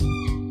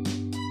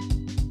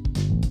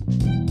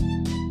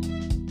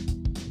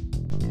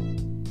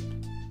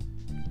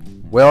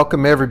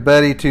Welcome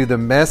everybody to The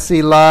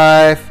Messy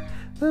Life.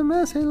 The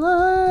Messy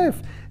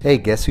Life. Hey,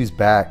 guess who's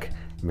back?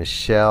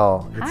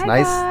 Michelle. It's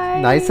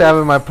nice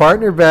having my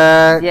partner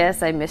back.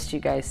 Yes, I missed you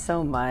guys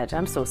so much.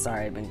 I'm so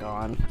sorry I've been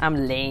gone.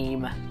 I'm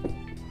lame.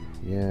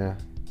 Yeah.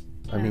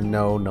 I mean,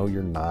 no,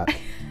 you're not.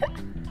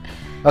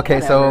 Okay,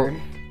 Whatever.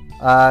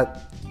 so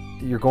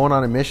you're going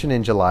on a mission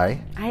in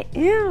July. I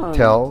am.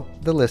 Tell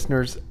the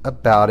listeners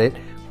about it.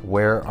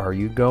 Where are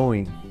you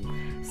going?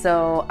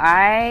 So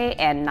I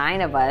and 9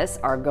 of us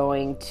are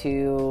going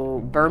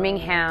to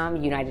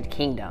Birmingham, United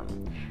Kingdom,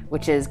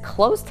 which is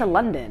close to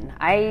London.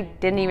 I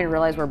didn't even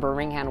realize where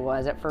Birmingham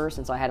was at first,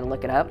 and so I had to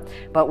look it up.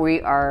 But we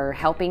are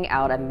helping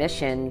out a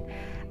mission.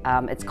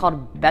 It's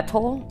called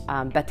Bethel,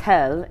 and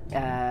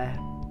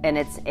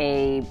it's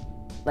a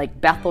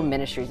Bethel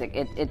Ministries.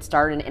 It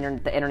started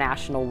in the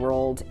international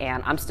world,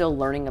 and I'm still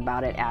learning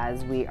about it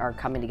as we are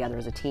coming together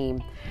as a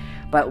team.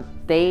 But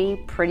they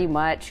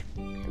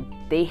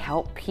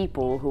help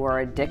people who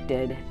are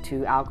addicted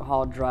to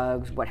alcohol,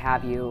 drugs, what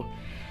have you,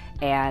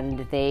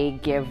 and they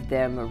give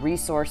them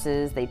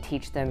resources. They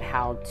teach them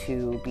how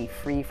to be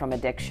free from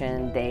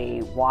addiction.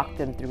 They walk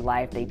them through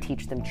life. They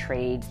teach them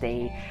trades.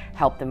 They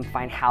help them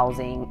find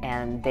housing,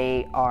 and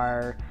they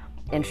are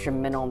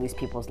instrumental in these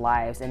people's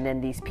lives. And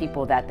then these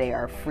people that they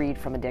are freed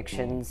from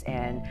addictions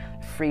and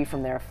free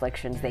from their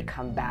afflictions, they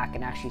come back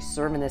and actually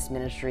serve in this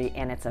ministry,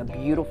 and it's a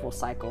beautiful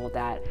cycle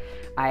that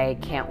I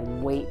can't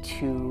wait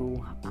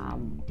to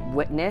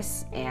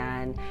witness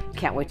and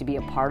can't wait to be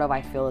a part of.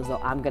 I feel as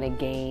though I'm going to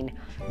gain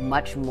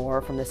much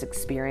more from this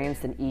experience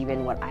than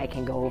even what I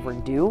can go over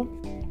and do.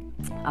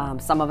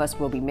 Some of us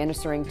will be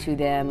ministering to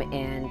them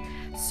in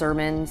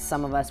sermons.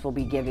 Some of us will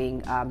be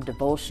giving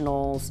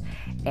devotionals,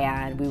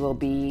 and we will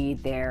be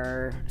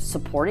there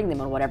supporting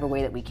them in whatever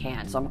way that we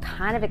can. So I'm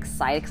kind of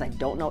excited because I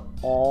don't know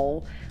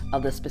all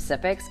of the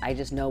specifics. I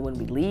just know when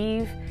we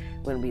leave,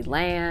 when we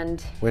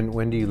land.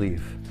 When do you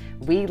leave?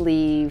 We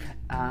leave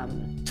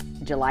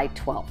July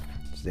 12th.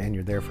 And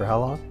you're there for how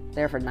long?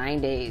 There for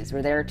 9 days.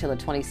 We're there till the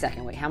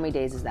 22nd. Wait, how many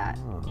days is that?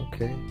 Oh,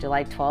 okay.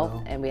 July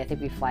 12th, and I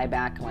think we fly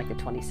back on the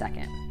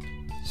 22nd.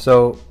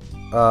 So,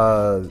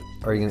 are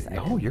you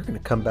gonna? Oh, you're gonna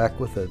come back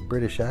with a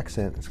British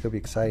accent. It's gonna be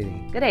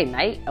exciting. Good day,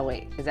 night. Oh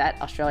wait, is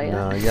that Australia?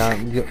 No,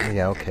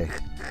 yeah, okay.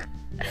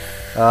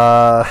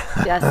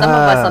 Yeah, some of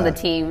us on the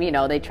team,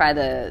 they try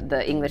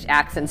the English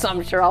accent, so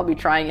I'm sure I'll be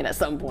trying it at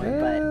some point.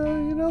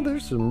 But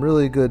there's some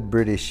really good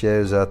British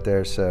shows out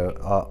there. So,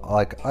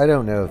 I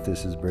don't know if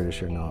this is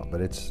British or not, but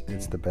it's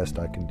the best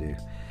I can do.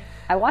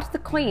 I watch the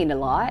Queen a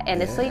lot,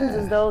 and it seems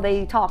as though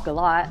they talk a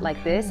lot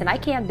like this, and I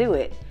can't do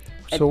it.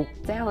 So,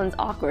 it sounds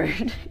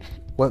awkward.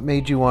 What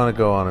made you want to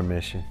go on a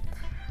mission?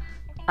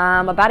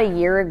 About a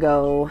year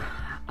ago,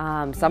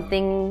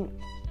 something,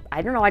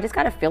 I don't know, I just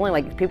got a feeling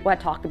like people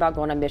had talked about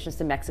going on missions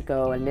to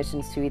Mexico and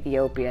missions to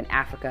Ethiopia and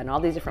Africa and all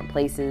these different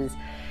places.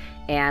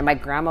 And my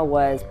grandma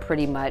was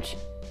pretty much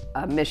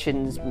a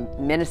missions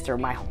minister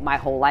my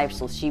whole life.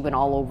 So she went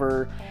all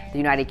over the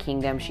United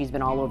Kingdom. She's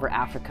been all over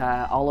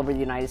Africa, all over the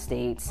United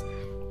States,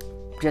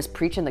 just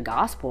preaching the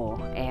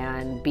gospel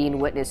and being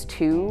witness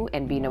to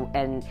and being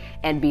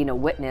a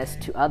witness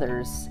to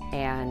others.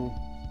 And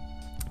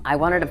I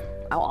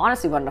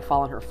honestly wanted to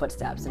follow in her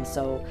footsteps. And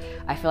so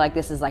I feel like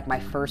this is my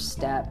first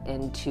step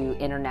into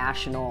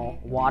international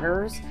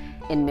waters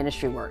in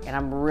ministry work. And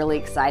I'm really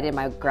excited.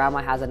 My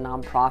grandma has a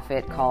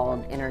nonprofit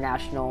called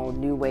International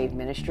New Wave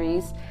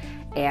Ministries.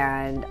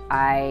 And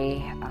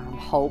I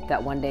hope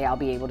that one day I'll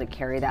be able to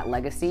carry that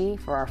legacy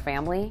for our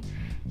family.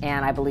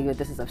 And I believe that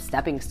this is a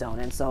stepping stone.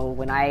 And so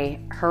when I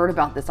heard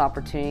about this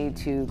opportunity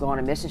to go on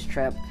a missions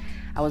trip,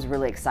 I was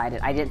really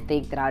excited. I didn't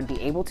think that I would be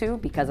able to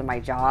because of my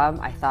job.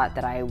 I thought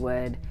that I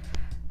would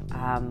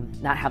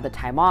not have the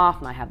time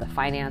off, not have the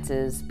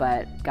finances,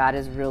 but God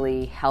is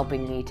really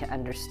helping me to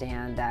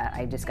understand that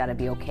I just got to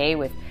be okay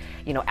with,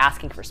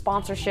 asking for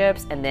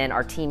sponsorships. And then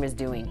our team is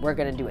we're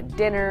going to do a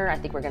dinner. I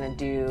think we're going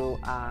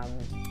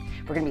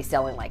to be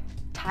selling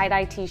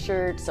tie-dye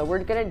t-shirts. So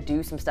we're going to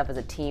do some stuff as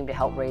a team to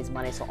help raise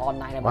money so all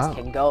 9 of us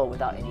can go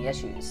without any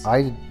issues.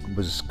 I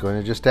was going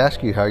to just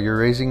ask you how you're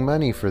raising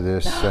money for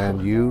this,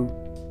 and you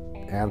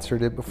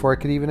answered it before I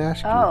could even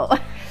ask you. Oh.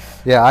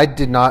 Yeah, I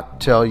did not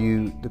tell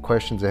you the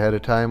questions ahead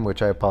of time,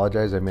 which I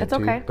apologize. I meant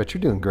That's okay. to. But you're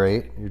doing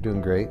great. You're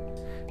doing great.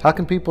 How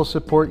can people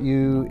support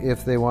you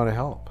if they want to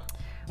help?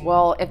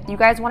 Well, if you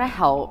guys want to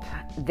help,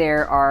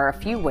 there are a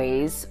few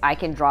ways. I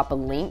can drop a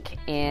link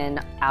in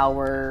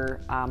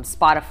our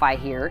Spotify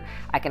here.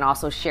 I can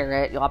also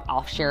share it.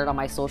 I'll share it on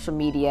my social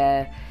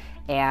media,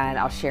 and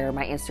I'll share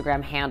my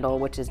Instagram handle,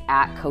 which is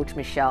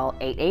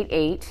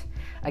 @CoachMichelle888.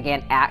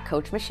 Again,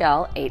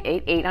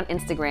 @CoachMichelle888 on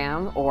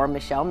Instagram, or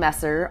Michelle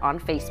Messer on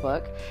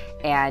Facebook.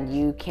 And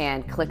you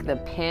can click the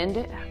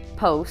pinned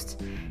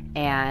post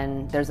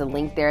And there's a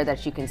link there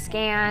that you can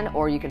scan,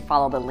 or you can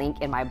follow the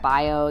link in my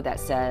bio that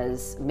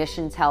says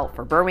Missions Help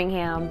for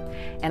Birmingham.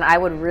 And I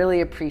would really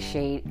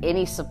appreciate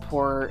any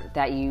support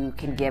that you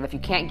can give. If you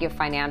can't give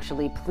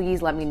financially,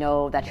 please let me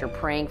know that you're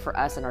praying for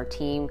us and our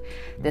team.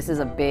 This is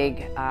a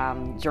big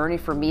journey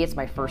for me. It's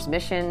my first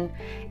mission,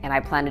 and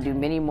I plan to do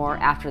many more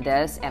after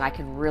this. And I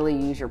could really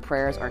use your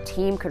prayers. Our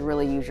team could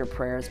really use your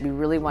prayers. We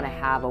really want to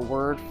have a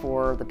word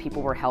for the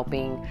people we're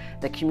helping,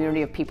 the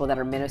community of people that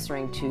are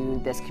ministering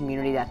to this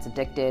community that's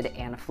addicted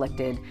and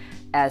afflicted.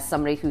 As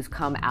somebody who's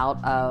come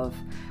out of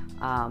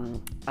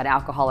an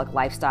alcoholic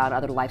lifestyle and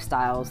other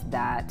lifestyles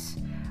that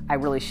I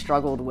really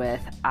struggled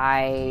with,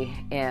 I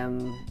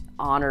am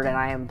honored and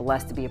I am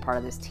blessed to be a part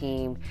of this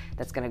team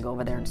that's going to go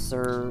over there and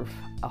serve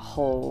a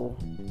whole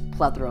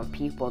plethora of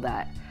people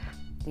that,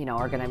 you know,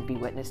 are going to be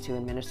witnessed to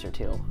and minister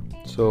to.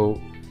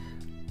 So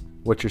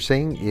what you're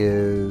saying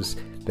is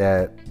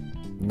that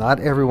not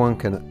everyone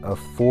can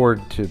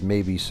afford to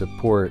maybe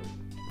support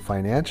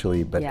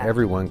financially, but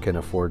everyone can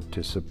afford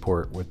to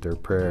support with their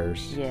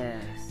prayers.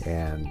 Yes.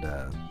 And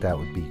that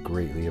would be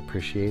greatly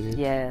appreciated.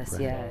 Yes,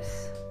 right?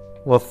 yes.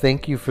 Well,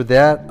 thank you for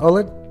that.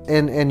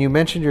 And you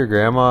mentioned your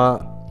grandma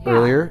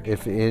earlier.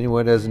 If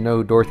anyone doesn't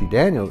know Dorothy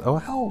Daniels,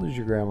 how old is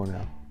your grandma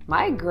now?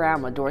 My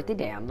grandma, Dorothy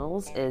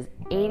Daniels, is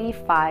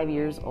 85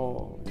 years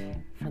old,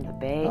 from the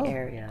Bay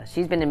Area.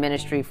 She's been in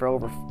ministry for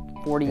over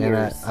 40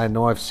 years. I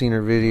know I've seen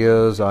her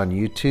videos on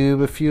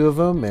YouTube, a few of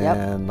them,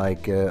 and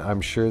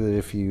I'm sure that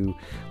if you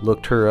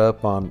looked her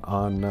up on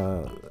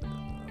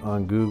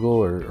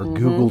Google or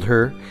Googled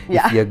her,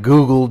 if you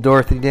Googled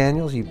Dorothy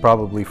Daniels, you'd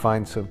probably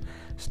find some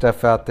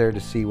stuff out there to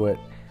see what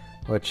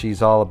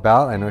she's all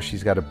about. I know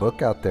she's got a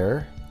book out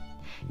there.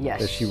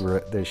 Yes. That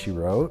she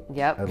wrote.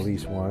 Yep. At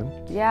least one.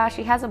 Yeah,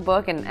 she has a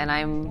book, and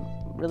I'm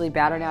really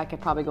bad right now. I could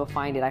probably go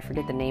find it. I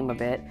forget the name of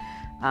it.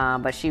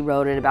 But she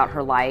wrote it about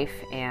her life,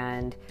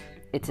 and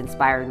it's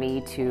inspired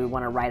me to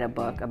want to write a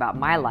book about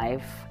my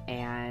life,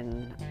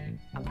 and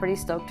I'm pretty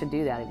stoked to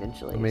do that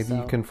eventually. Maybe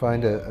you can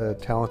find a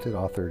talented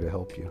author to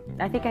help you.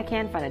 I think I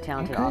can find a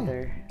talented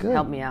author to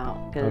help me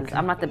out, because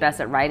I'm not the best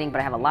at writing, but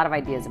I have a lot of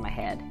ideas in my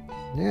head.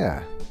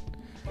 Yeah.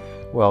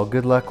 Well,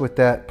 good luck with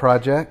that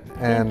project,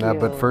 and Thank you.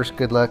 But first,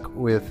 good luck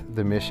with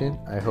the mission.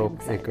 I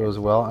hope it goes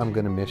well. I'm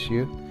going to miss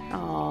you.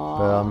 Aww.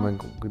 But I'm going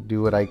to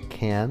do what I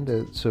can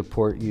to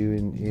support you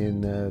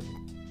in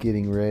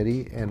getting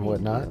ready and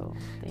whatnot.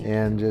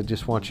 Thank you.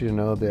 Just want you to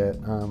know that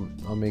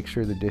I'll make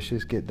sure the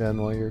dishes get done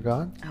while you're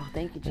gone. Oh,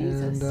 thank you,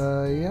 Jesus. And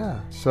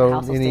so the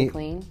house will stay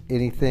clean.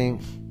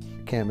 Anything,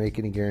 can't make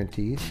any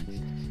guarantees.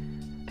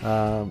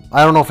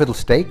 I don't know if it'll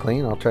stay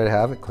clean. I'll try to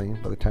have it clean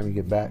by the time you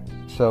get back.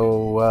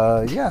 So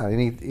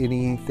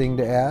anything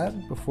to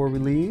add before we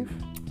leave?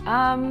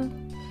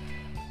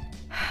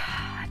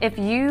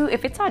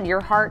 If it's on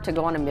your heart to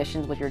go on a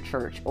missions with your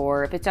church,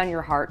 or if it's on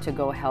your heart to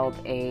go help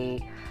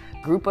a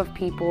group of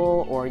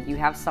people, or you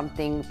have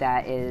something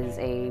that is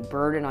a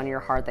burden on your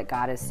heart that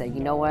God has said,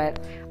 you know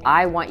what,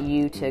 I want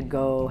you to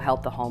go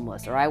help the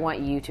homeless, or I want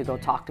you to go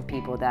talk to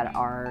people that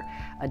are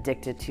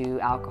addicted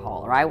to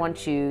alcohol, or I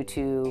want you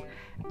to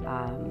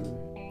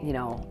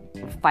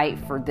fight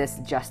for this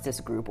justice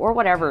group, or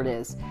whatever it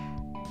is.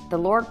 The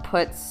Lord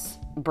puts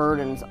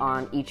burdens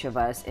on each of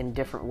us in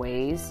different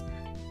ways,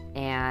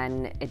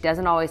 and it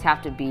doesn't always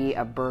have to be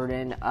a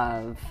burden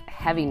of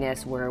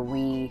heaviness where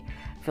we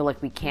feel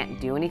like we can't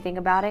do anything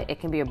about it. It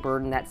can be a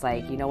burden that's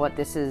like, you know what,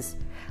 this is,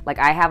 like,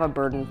 I have a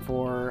burden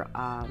for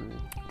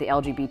the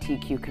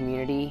LGBTQ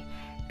community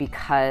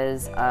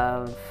because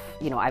of,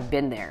 I've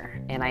been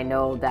there, and I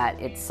know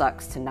that it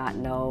sucks to not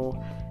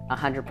know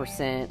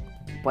 100%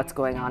 what's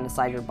going on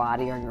inside your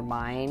body or in your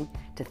mind,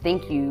 to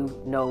think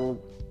you know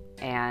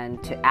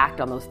and to act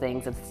on those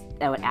things, and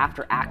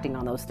after acting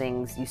on those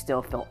things you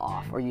still feel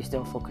off or you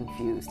still feel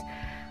confused.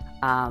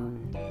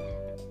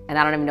 And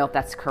I don't even know if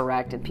that's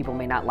correct, and people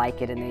may not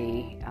like it, and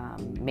they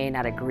may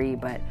not agree,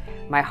 but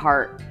my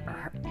heart,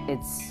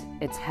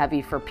 it's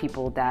heavy for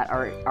people that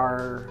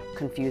are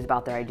confused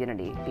about their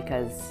identity,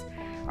 because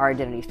our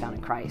identity is found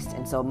in Christ.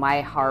 And so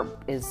my heart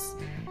is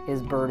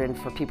burdened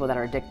for people that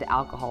are addicted to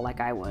alcohol like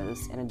I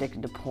was, and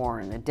addicted to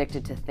porn,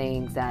 addicted to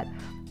things that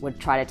would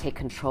try to take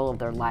control of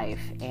their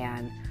life.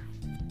 And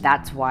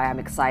that's why I'm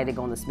excited to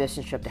go on this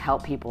mission trip, to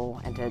help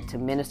people and to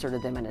minister to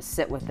them and to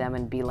sit with them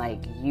and be like,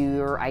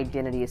 your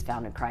identity is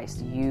found in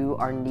Christ. You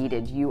are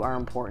needed. You are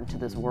important to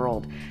this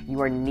world. You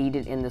are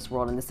needed in this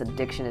world, and this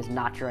addiction is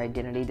not your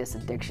identity. This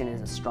addiction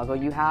is a struggle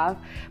you have,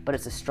 but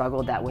it's a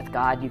struggle that with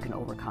God you can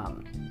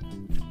overcome.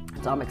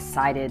 So I'm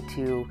excited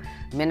to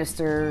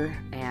minister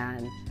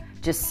and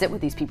just sit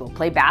with these people,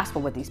 play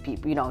basketball with these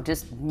people,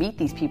 just meet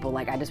these people.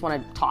 Like, I just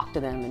want to talk to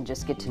them and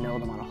just get to know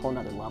them on a whole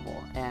nother level.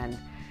 And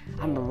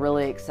I'm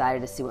really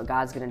excited to see what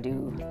God's going to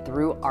do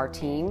through our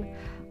team,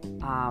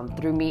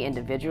 through me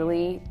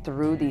individually,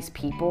 through these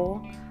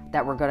people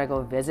that we're going to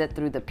go visit,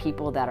 through the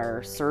people that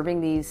are serving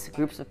these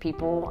groups of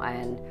people.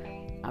 And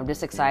I'm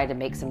just excited to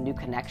make some new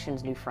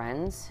connections, new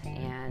friends,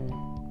 and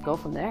go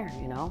from there,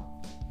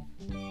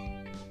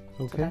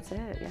 Okay. So that's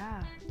it,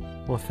 yeah.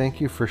 Well,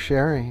 thank you for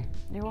sharing.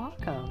 You're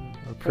welcome.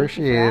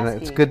 Appreciate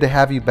it. It's good to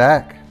have you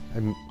back.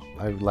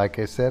 Like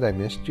I said, I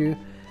missed you,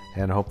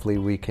 and hopefully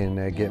we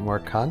can get more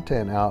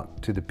content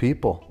out to the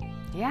people.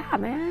 Yeah,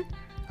 man.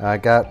 I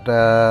got,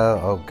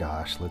 oh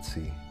gosh, let's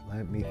see.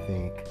 Let me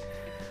think.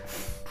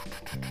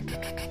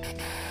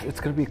 It's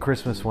going to be a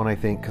Christmas one, I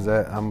think, because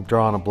I'm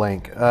drawing a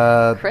blank.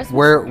 Christmas?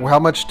 How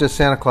much does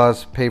Santa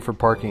Claus pay for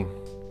parking?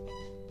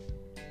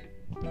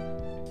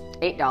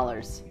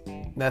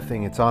 $8.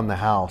 Nothing. It's on the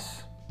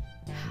house.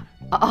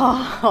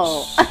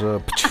 Oh.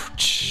 So,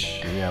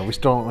 yeah, we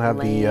still don't have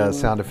the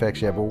sound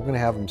effects yet, but we're going to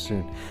have them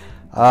soon.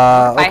 If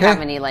I have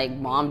any like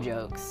mom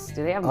jokes.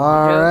 Do they have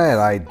mom jokes? All right.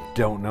 I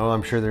don't know.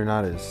 I'm sure they're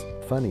not as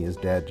funny as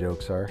dad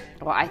jokes are.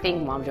 Well, I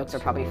think mom jokes are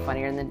probably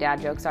funnier than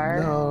dad jokes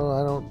are. No,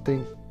 I don't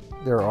think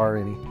there are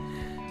any.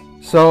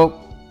 So,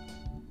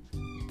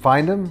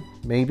 find them,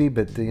 maybe,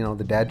 but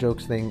the dad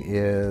jokes thing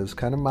is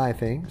kind of my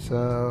thing.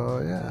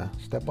 So, yeah,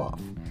 step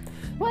off.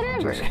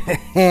 Whatever.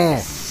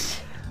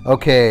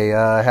 Okay,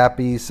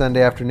 happy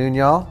Sunday afternoon,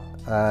 y'all.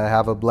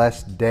 Have a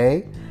blessed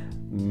day.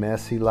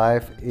 Messy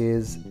Life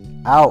is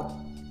out.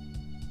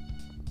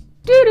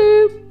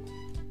 Doo-doo.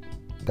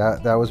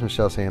 That was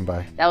Michelle saying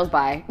bye. That was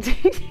bye.